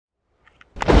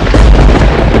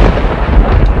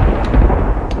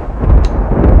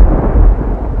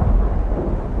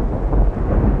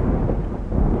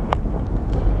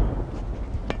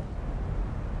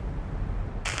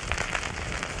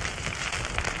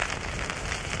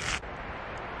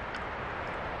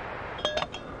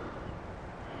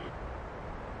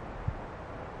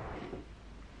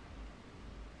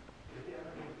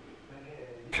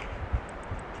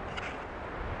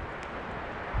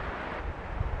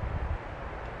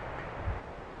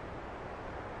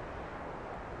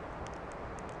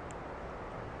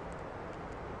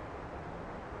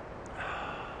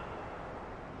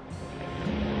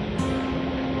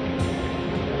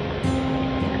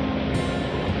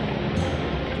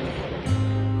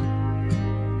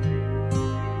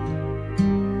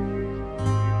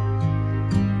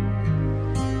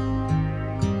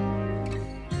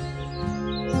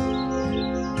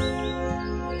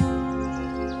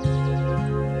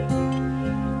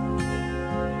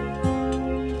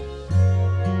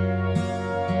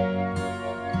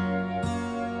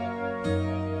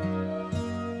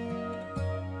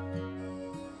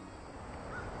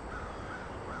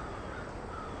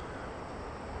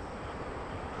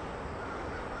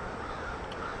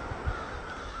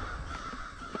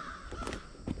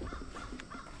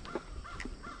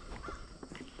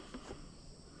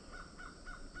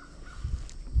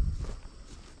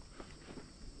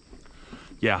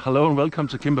Yeah, hello and welcome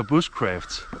to PNW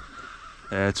Bushcraft.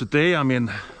 Today I'm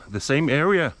in the same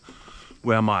area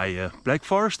where my black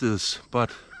forest is,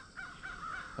 but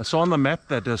I saw on the map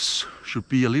that there should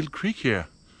be a little creek here.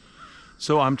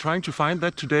 So I'm trying to find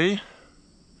that today.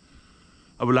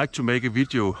 I would like to make a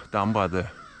video down by the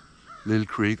little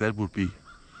creek. That would be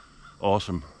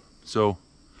awesome. So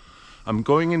I'm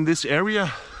going in this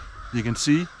area. You can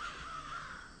see,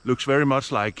 looks very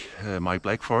much like my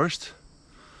black forest,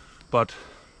 but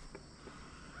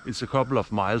it's a couple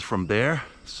of miles from there.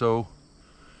 So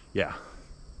yeah,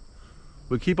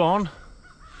 we'll keep on.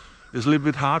 It's a little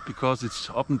bit hard because it's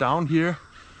up and down here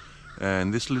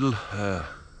and this little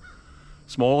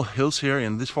small hills here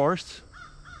in this forest.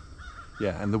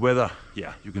 Yeah, and the weather,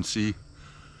 yeah, you can see,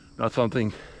 not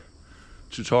something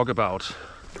to talk about.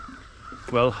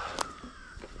 Well,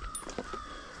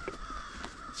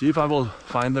 see if I will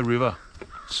find the river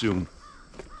soon.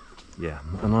 Yeah,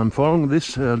 and I'm following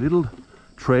this little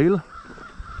trail.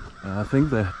 I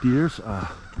think the deers are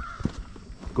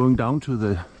going down to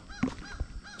the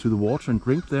water and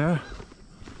drink there.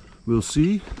 We'll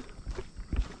see.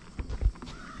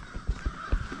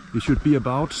 It should be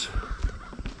about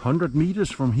 100 meters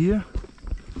from here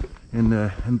in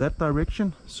that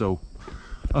direction. So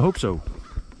I hope so.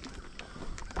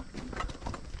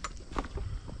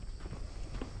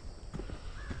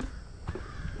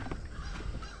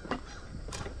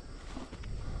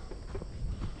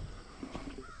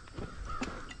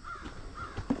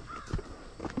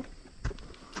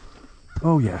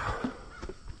 Oh yeah,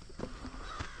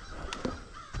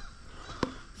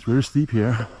 it's very steep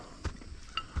here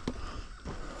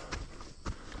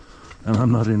and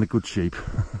I'm not in a good shape.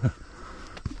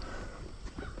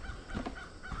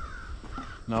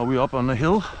 Now we're up on a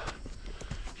hill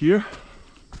here.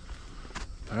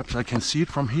 Perhaps I can see it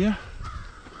from here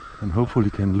and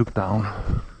hopefully can look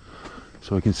down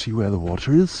so I can see where the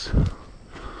water is.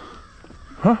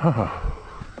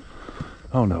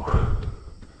 Oh no.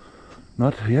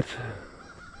 Not yet.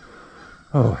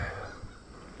 Oh.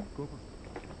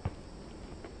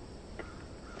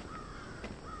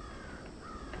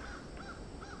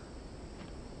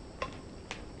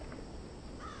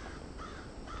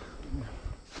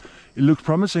 It looks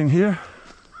promising here.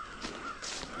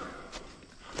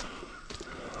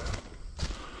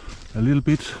 A little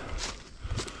bit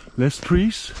less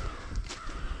trees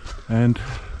and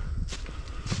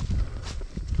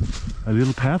a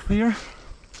little path here.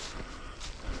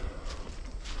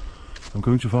 I'm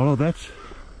going to follow that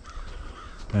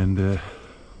and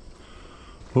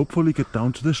hopefully get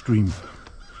down to the stream.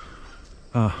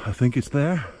 I think it's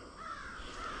there.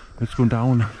 Let's go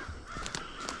down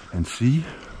and see.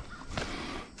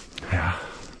 Yeah,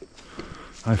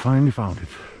 I finally found it.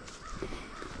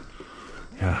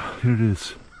 Yeah, here it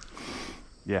is.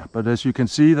 Yeah, but as you can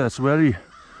see, there's very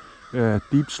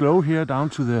deep slope here down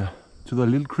to the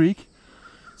little creek.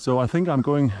 So I think I'm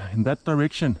going in that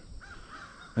direction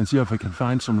and see if I can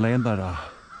find some land that are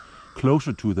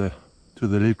closer to the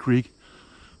little creek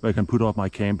where I can put up my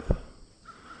camp.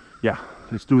 Yeah,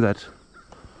 let's do that.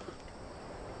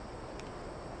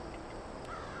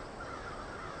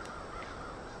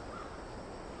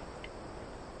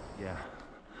 Yeah,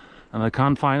 and I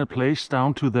can't find a place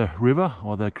down to the river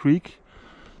or the creek,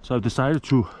 so I've decided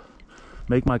to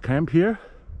make my camp here.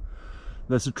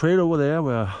 There's a trail over there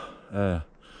where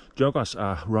joggers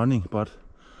are running, but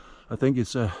I think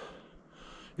it's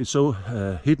so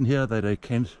hidden here that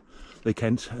they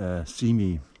can't see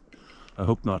me. I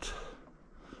hope not.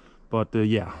 But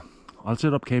yeah, I'll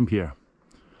set up camp here.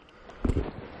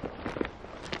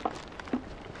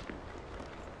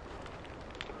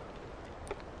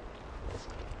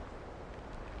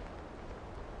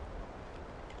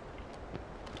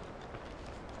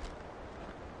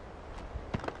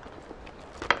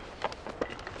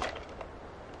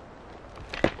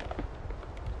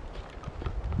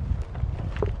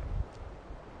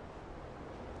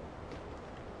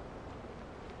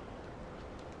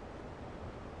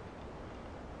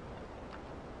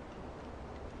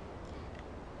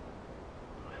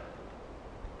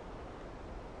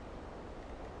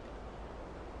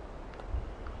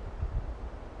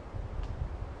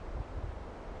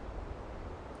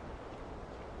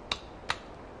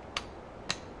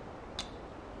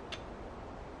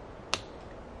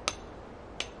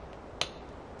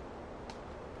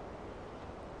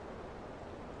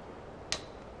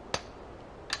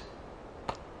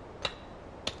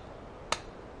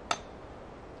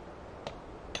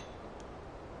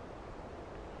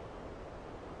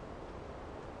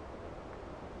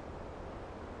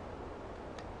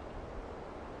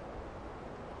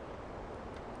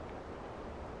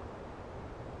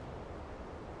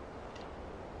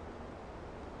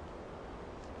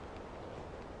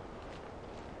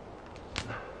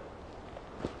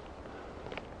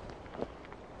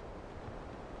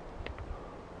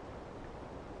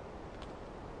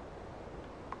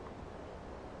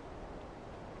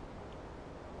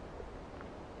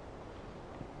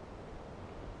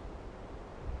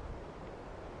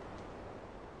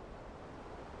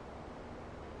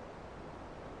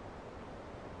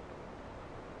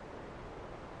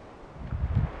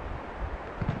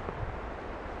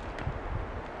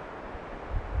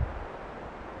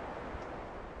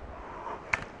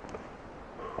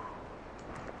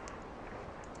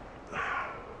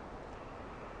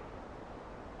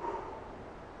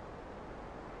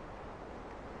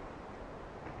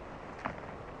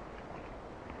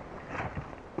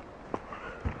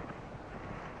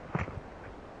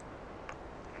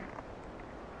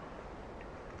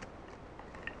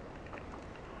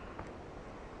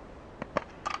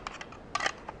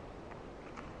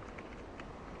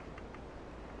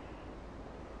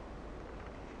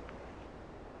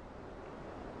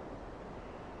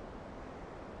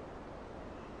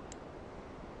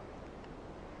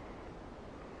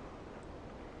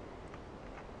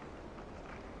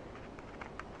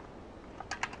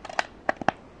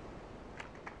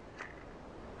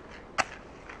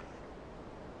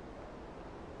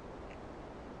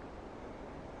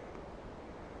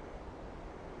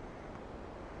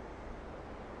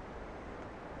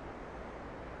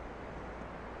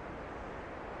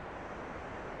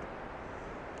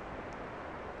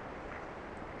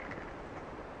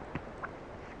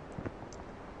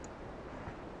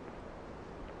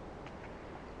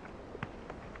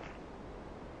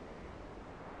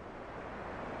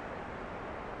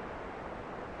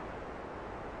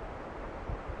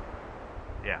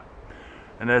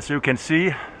 And as you can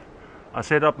see, I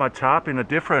set up my tarp in a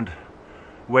different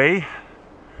way.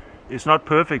 It's not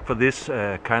perfect for this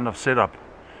kind of setup.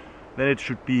 Then it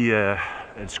should be a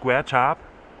square tarp,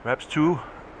 perhaps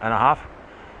 2.5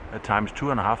 times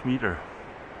 2.5 meter.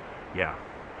 Yeah,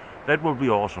 that will be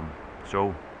awesome.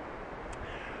 So,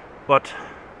 but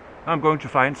I'm going to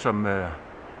find some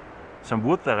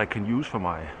wood that I can use for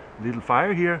my little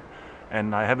fire here,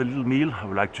 and I have a little meal I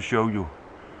would like to show you.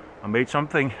 I made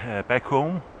something back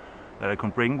home that I can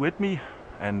bring with me,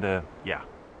 and yeah.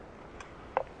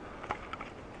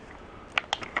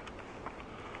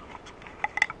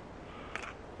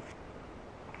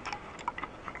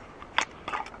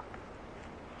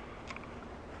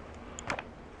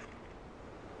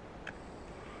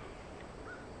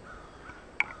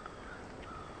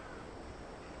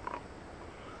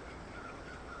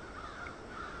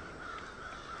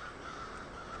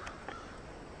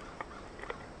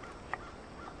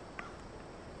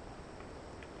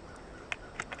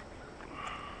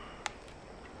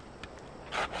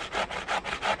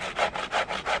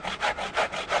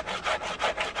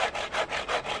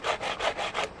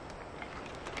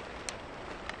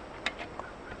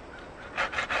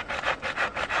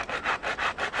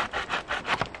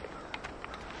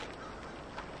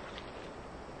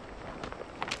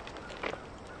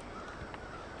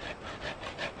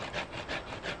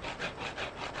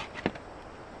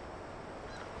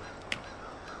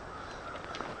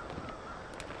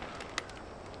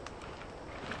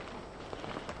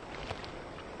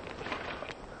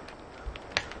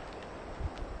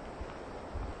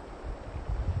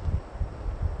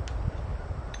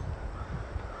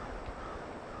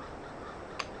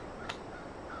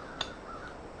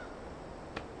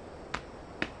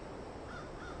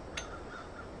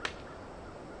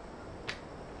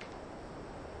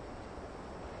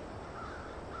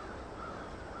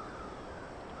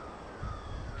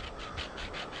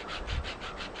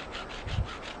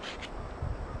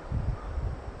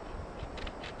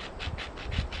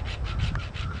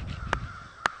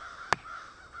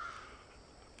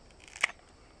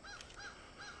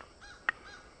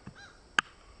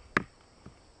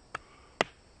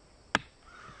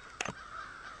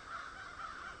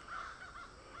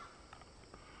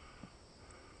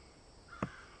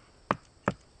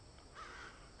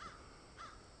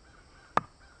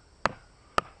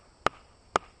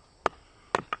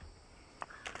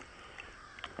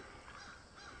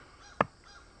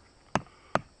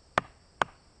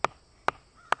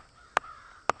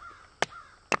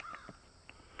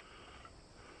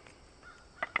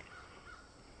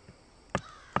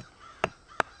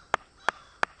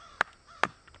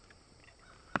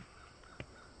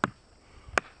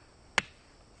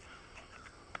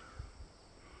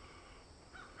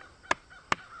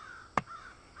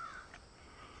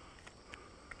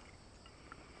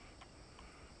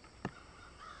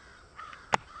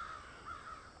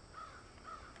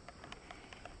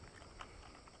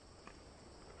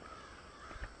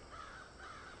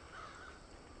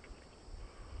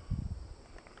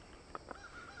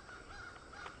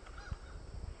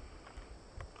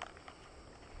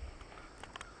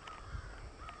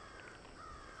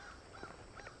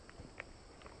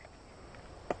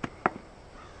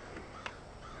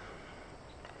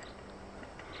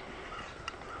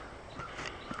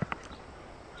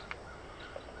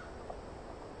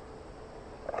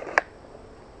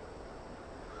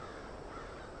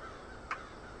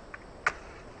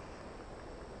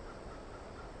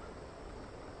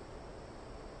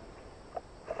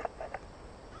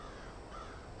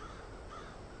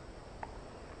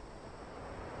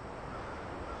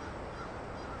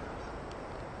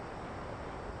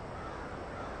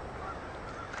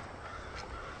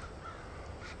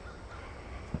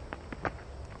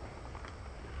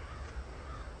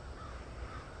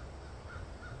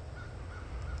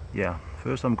 Yeah,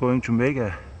 first I'm going to make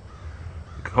a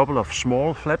couple of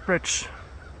small flatbreads.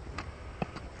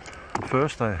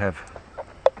 First I have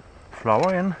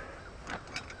flour in,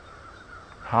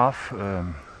 half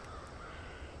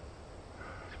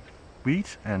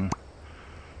wheat and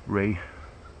rye,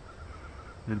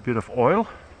 a little bit of oil,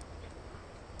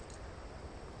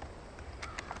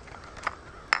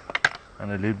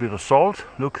 and a little bit of salt.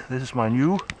 Look, this is my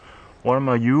new, one of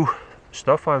my new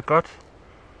stuff I've got.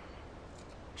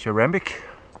 Ceramic.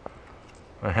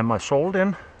 I have my salt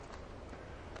in.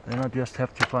 Then I just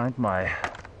have to find my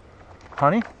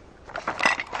honey.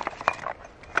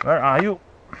 Where are you?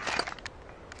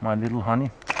 My little honey.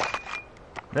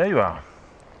 There you are.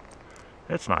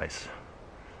 That's nice.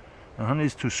 The honey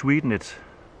is to sweeten it.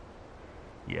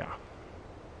 Yeah.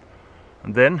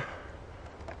 And then,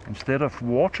 instead of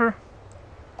water,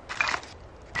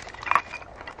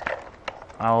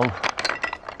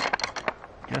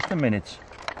 just a minute.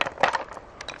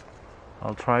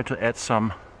 I'll try to add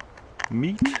some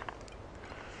meat.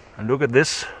 And look at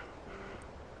this.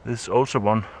 This is also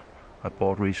one I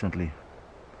bought recently.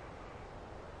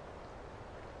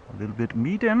 A little bit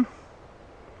meat in.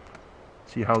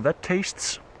 See how that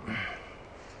tastes.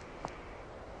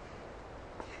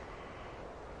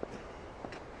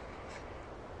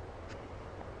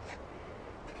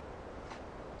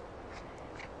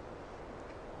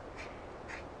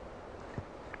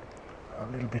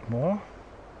 A little bit more.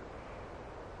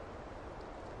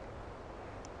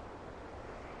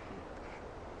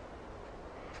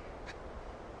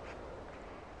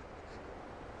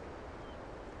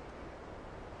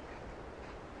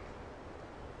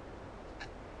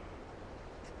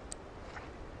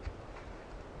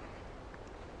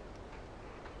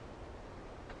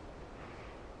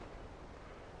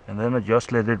 And then I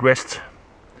just let it rest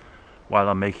while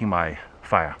I'm making my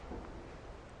fire.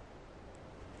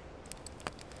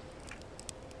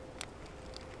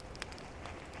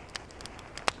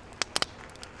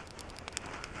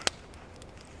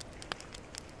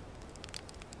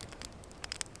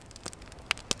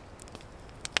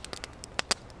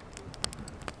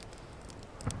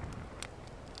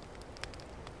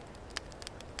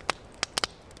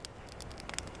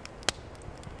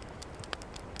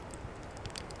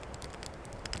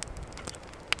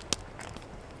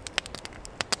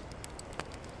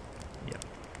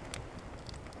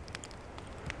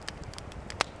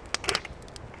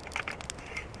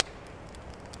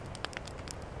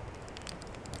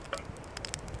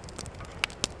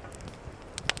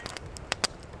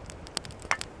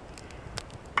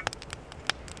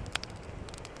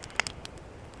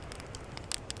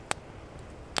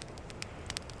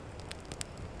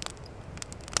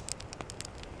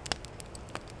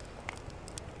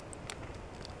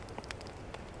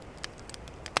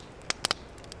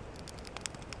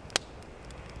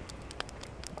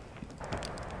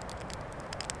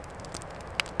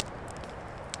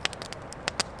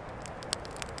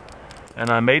 And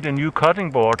I made a new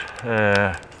cutting board.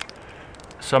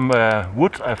 Some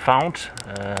wood I found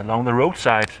along the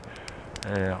roadside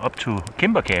up to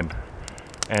Cimbrer camp,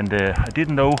 and I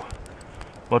didn't know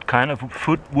what kind of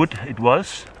wood it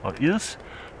was or is,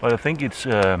 but I think it's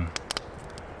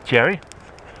cherry.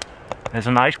 It has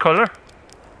a nice color,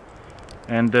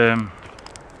 and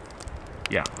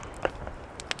yeah,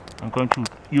 I'm going to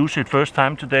use it first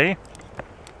time today.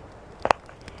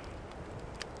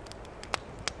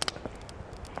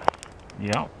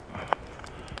 Yeah,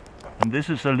 and this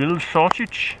is a little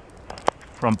sausage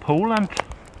from Poland.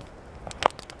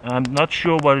 I'm not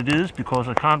sure what it is because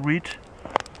I can't read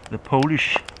the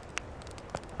Polish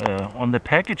on the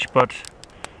package, but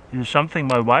it is something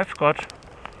my wife got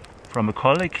from a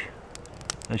colleague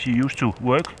that she used to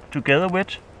work together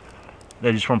with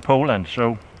that is from Poland.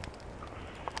 So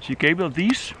she gave us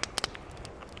these,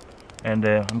 and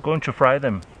I'm going to fry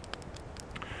them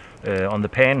on the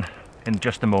pan in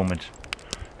just a moment.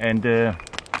 And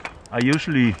I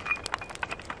usually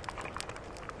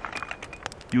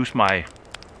use my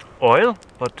oil,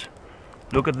 but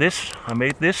look at this. I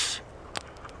made this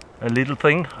a little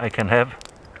thing I can have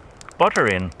butter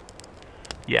in.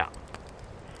 Yeah.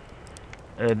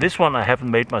 This one I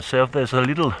haven't made myself. There's a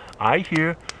little eye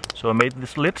here, so I made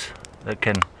this lid that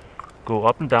can go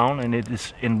up and down, and it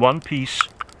is in one piece.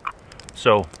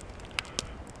 So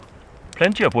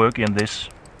plenty of work in this,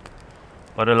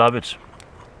 but I love it.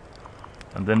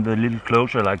 And then the little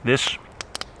closer like this.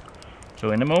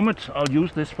 So in a moment I'll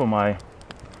use this for my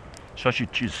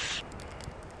sausages.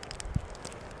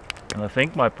 And I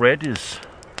think my bread is,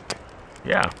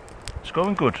 yeah, it's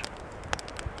going good.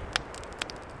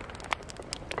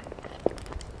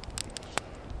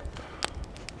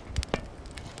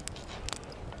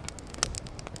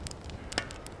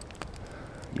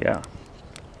 Yeah.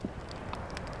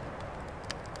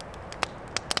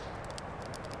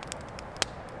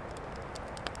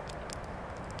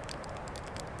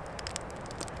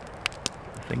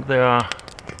 I think they are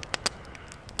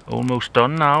almost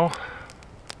done now.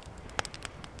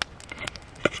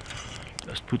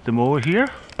 Just put them over here,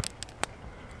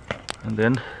 and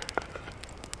then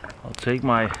I'll take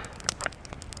my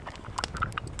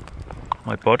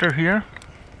butter here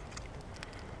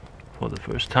for the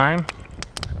first time.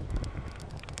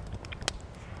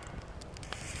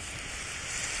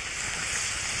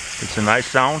 It's a nice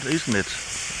sound, isn't it?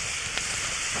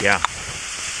 Yeah.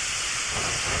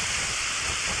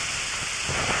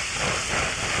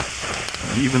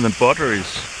 Even the butter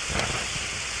is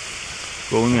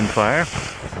going in fire.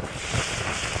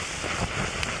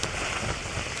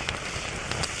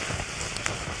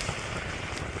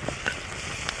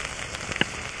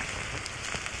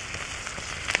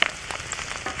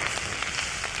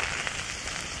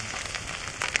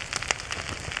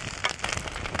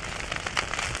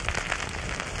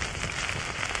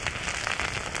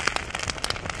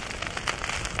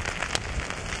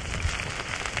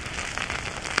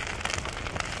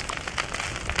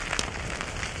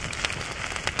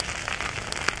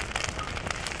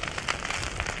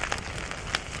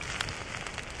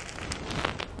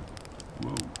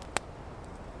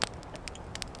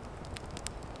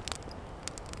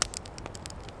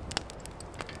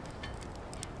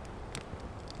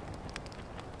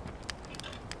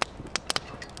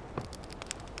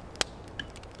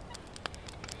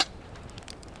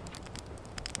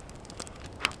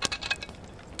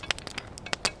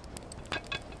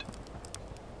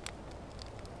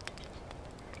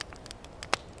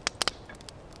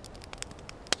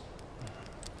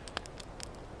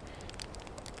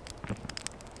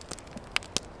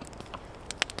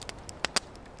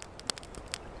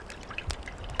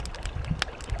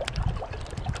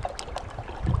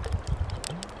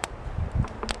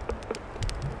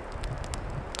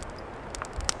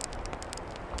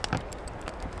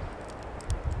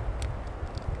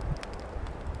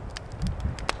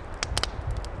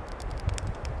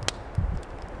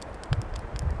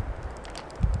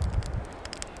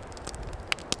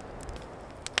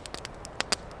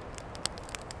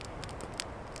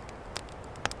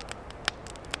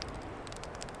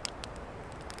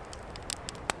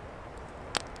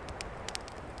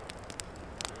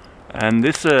 And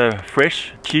this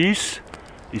fresh cheese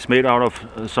is made out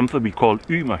of something we call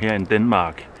Ymer here in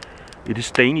Denmark. It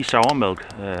is Danish sour milk.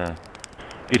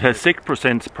 It has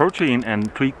 6% protein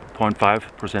and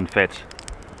 3.5% fat.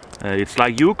 It's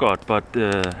like yogurt, but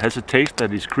has a taste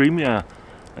that is creamier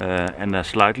and a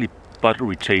slightly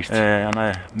buttery taste. And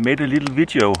I made a little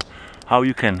video how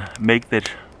you can make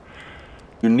that.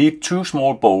 You need 2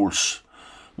 small bowls,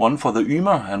 one for the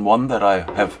Ymer and one that I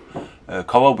have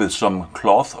covered with some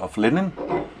cloth of linen.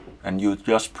 And you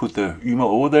just put the Ymer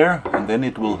over there, and then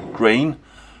it will drain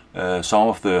some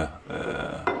of the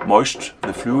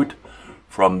the fluid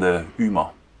from the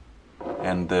Ymer.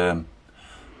 And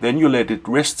then you let it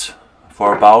rest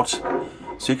for about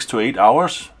 6 to 8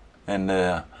 hours. And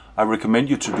I recommend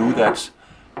you to do that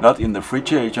not in the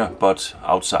refrigerator but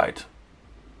outside.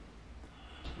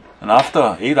 And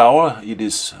after 8 hours it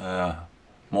is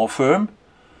more firm,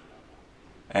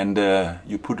 and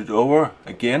you put it over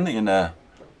again in a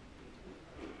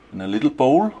little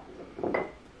bowl.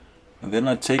 And then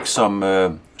I take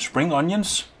some spring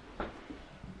onions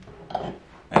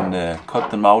and cut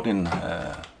them out in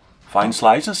fine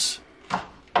slices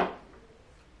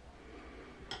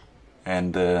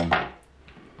and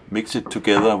mix it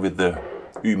together with the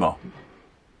Ymer.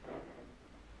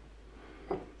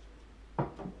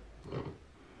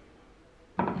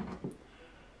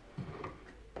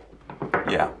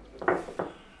 Yeah,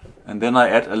 and then I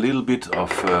add a little bit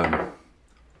of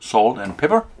salt and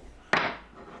pepper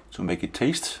to make it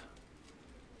taste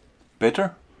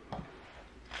better.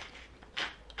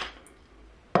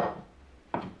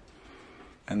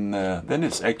 And then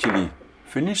it's actually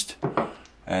finished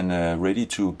and ready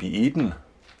to be eaten.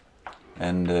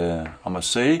 And I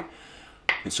must say,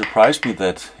 it surprised me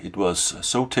that it was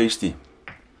so tasty.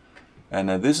 And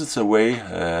this is the way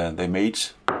they made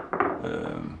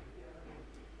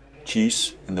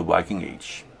cheese in the Viking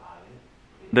Age.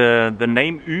 The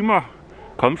name Ymer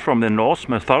comes from the Norse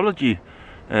mythology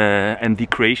and the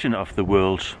creation of the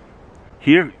world.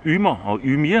 Here Ymer or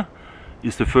Ymir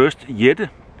is the first Jette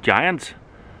giant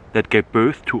that gave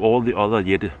birth to all the other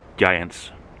Jette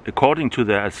giants. According to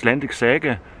the Icelandic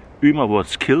saga, Ymer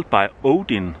was killed by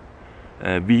Odin,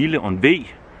 Vile on Ve,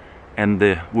 and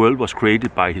the world was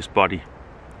created by his body.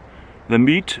 The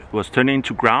meat was turned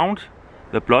into ground,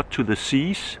 the blood to the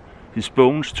seas, his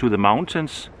bones to the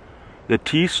mountains, the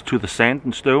teeth to the sand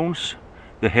and stones,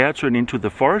 the hair turned into the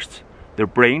forest, the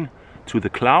brain to the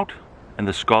cloud, and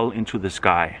the skull into the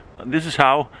sky. This is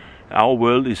how our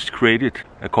world is created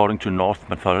according to Norse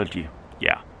mythology.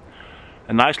 Yeah,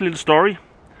 a nice little story,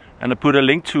 and I put a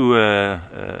link to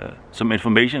some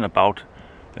information about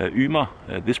Ymer,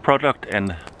 this product,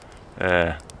 and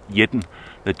Jetten,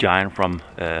 the giant from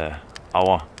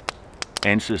our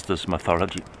ancestors'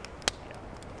 mythology.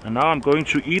 And now I'm going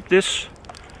to eat this,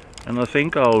 and I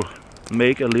think I'll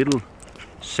make a little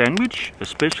sandwich, a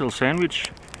special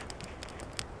sandwich.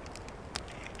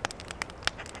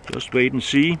 Just wait and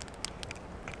see.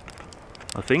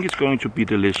 I think it's going to be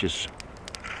delicious.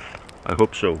 I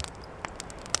hope so.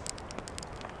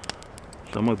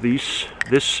 Some of this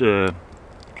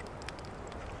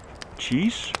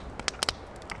cheese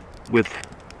with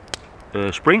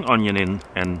spring onion in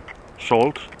and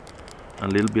salt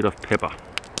and a little bit of pepper.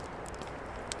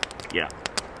 Yeah.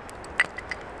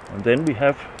 And then we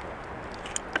have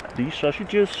these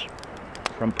sausages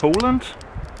from Poland.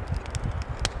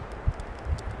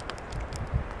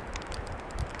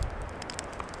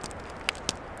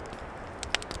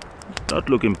 Not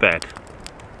looking bad.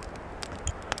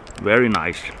 Very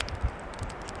nice.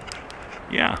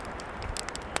 Yeah.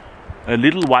 A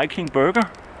little Viking burger.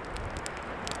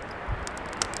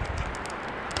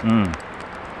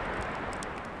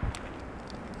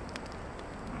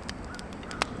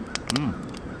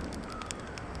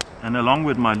 And along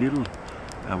with my little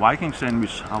Viking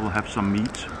sandwich, I will have some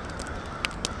meat.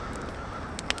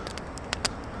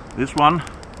 This one,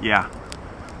 yeah,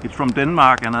 it's from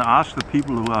Denmark, and I asked the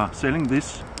people who are selling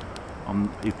this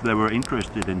if they were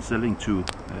interested in selling to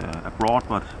abroad,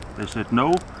 but they said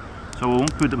no, so I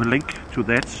won't put a link to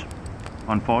that,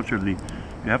 unfortunately.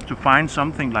 You have to find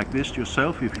something like this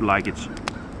yourself if you like it.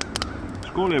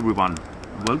 Skål everyone,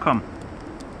 welcome.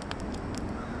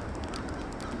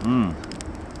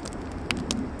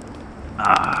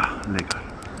 Lækkert.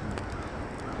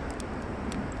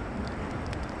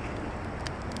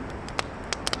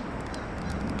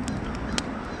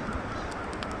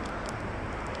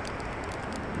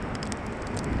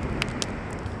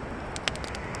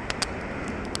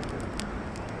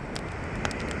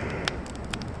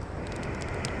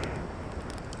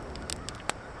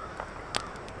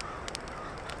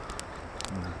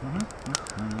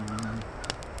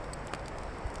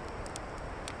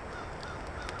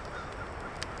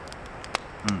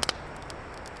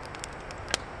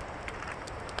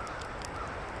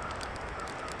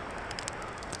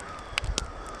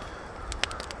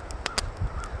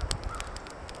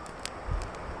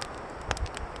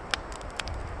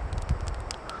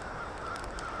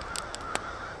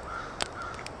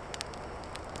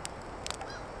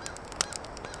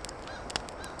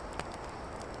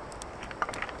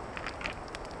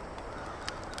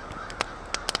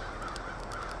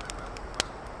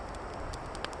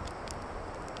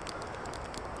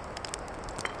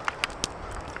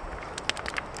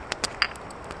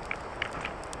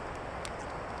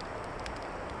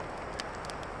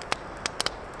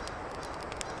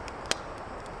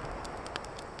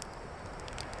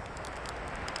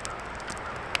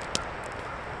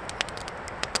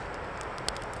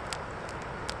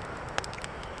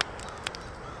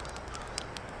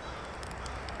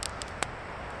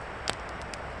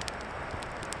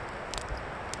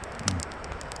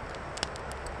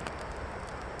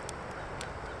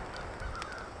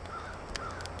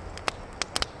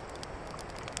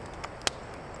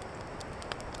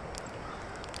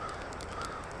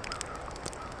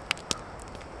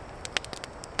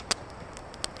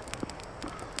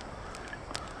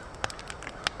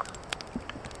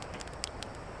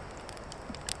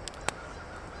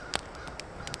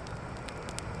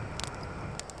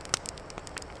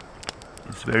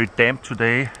 It's very damp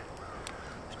today.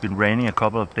 It's been raining a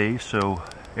couple of days, so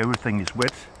everything is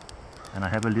wet, and I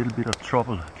have a little bit of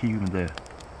trouble keeping the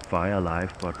fire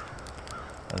alive, but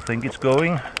I think it's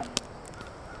going,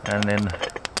 and in a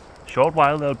short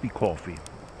while there'll be coffee.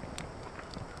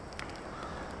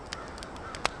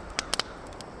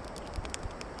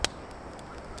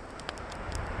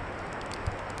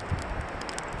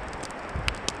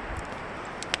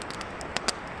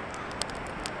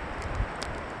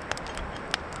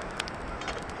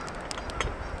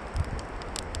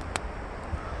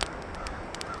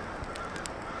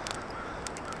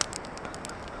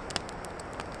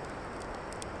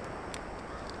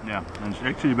 Yeah, and it's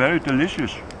actually very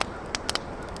delicious.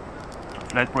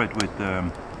 Flatbread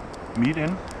with meat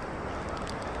in.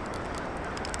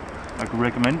 I could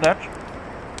recommend that.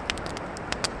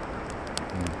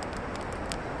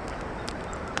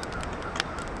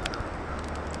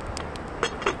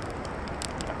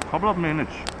 A couple of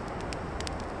minutes.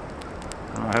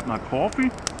 And I have my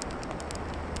coffee.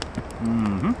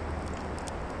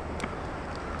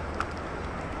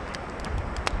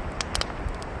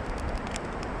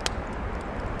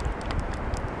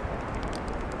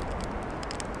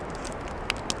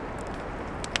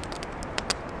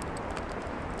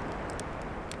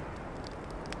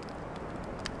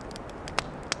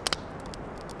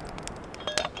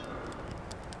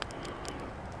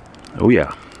 Oh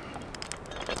yeah.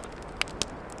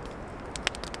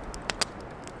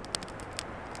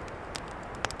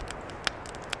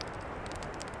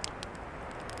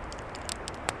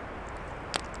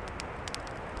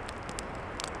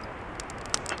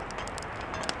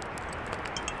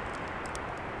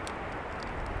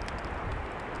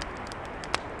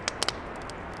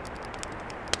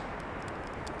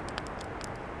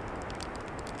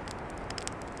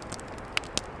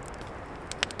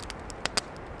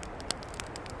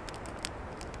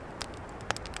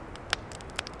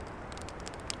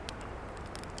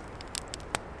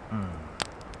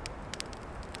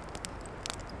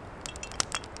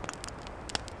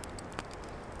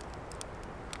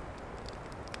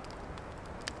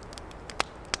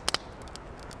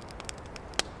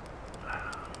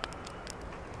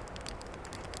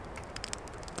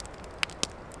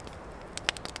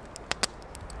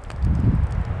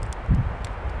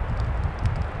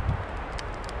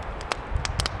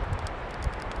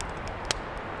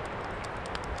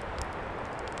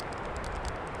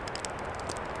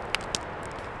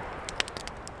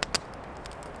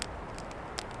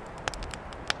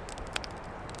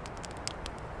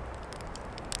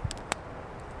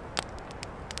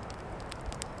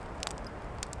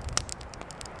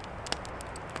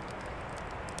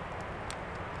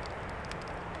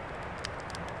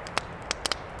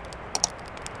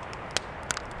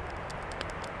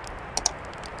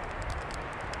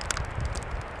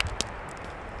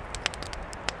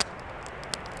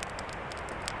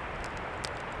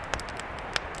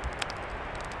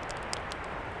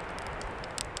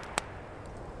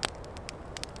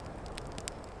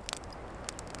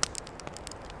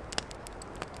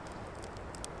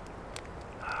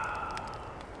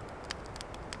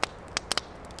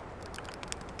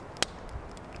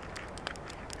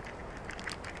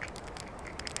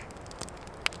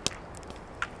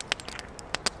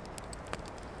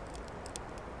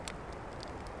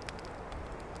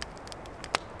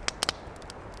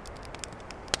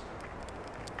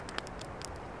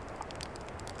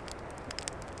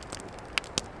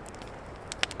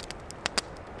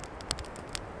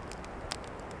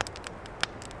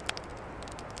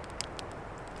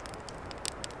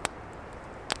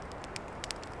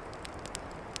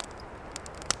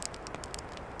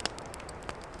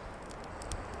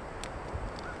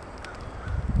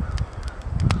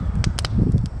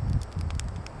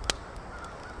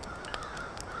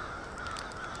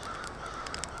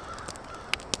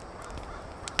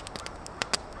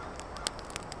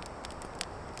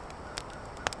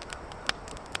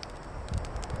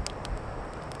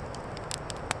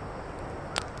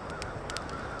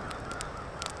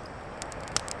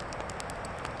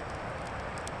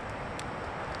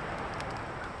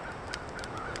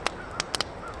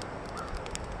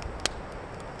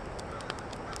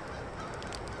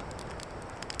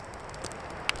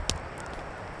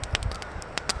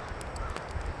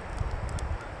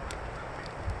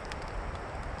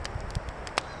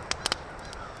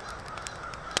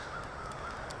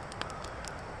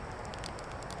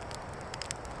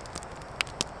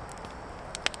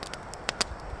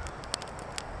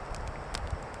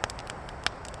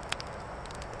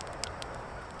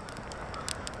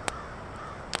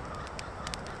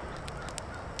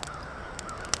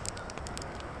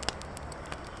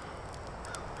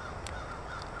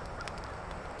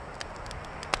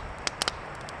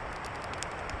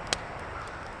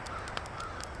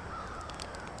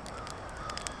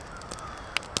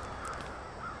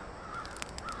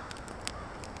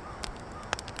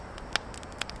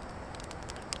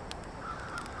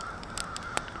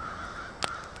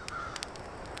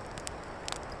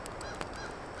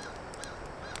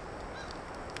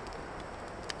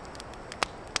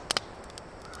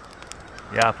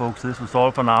 yeah, folks, this was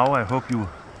all for now. I hope you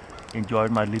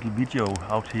enjoyed my little video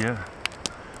out here.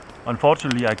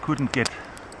 Unfortunately, I couldn't get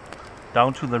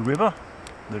down to the river,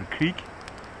 the creek,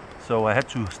 so I had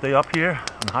to stay up here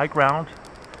on high ground.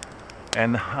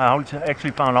 And I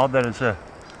actually found out that there's a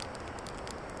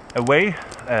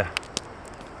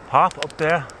path up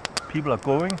there. People are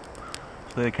going,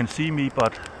 so they can see me,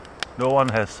 but no one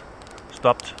has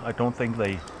stopped. I don't think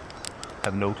they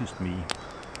have noticed me.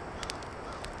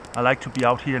 I like to be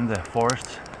out here in the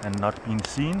forest and not being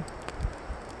seen.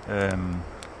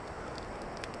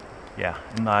 Yeah,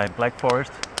 in my black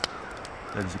forest,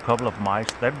 there's a couple of miles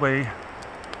that way.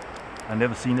 I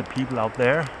never seen any people out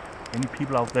there,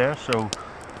 so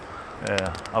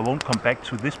I won't come back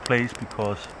to this place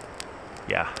because,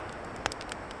 yeah,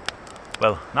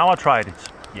 well, now I tried it,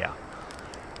 yeah,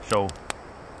 so,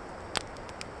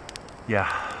 yeah,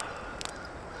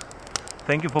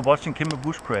 thank you for watching Ymer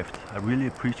Bushcraft. I really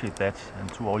appreciate that,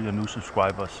 and to all your new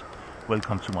subscribers,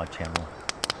 welcome to my channel.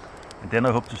 And then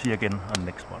I hope to see you again on the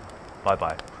next one. Bye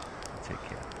bye, take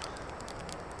care.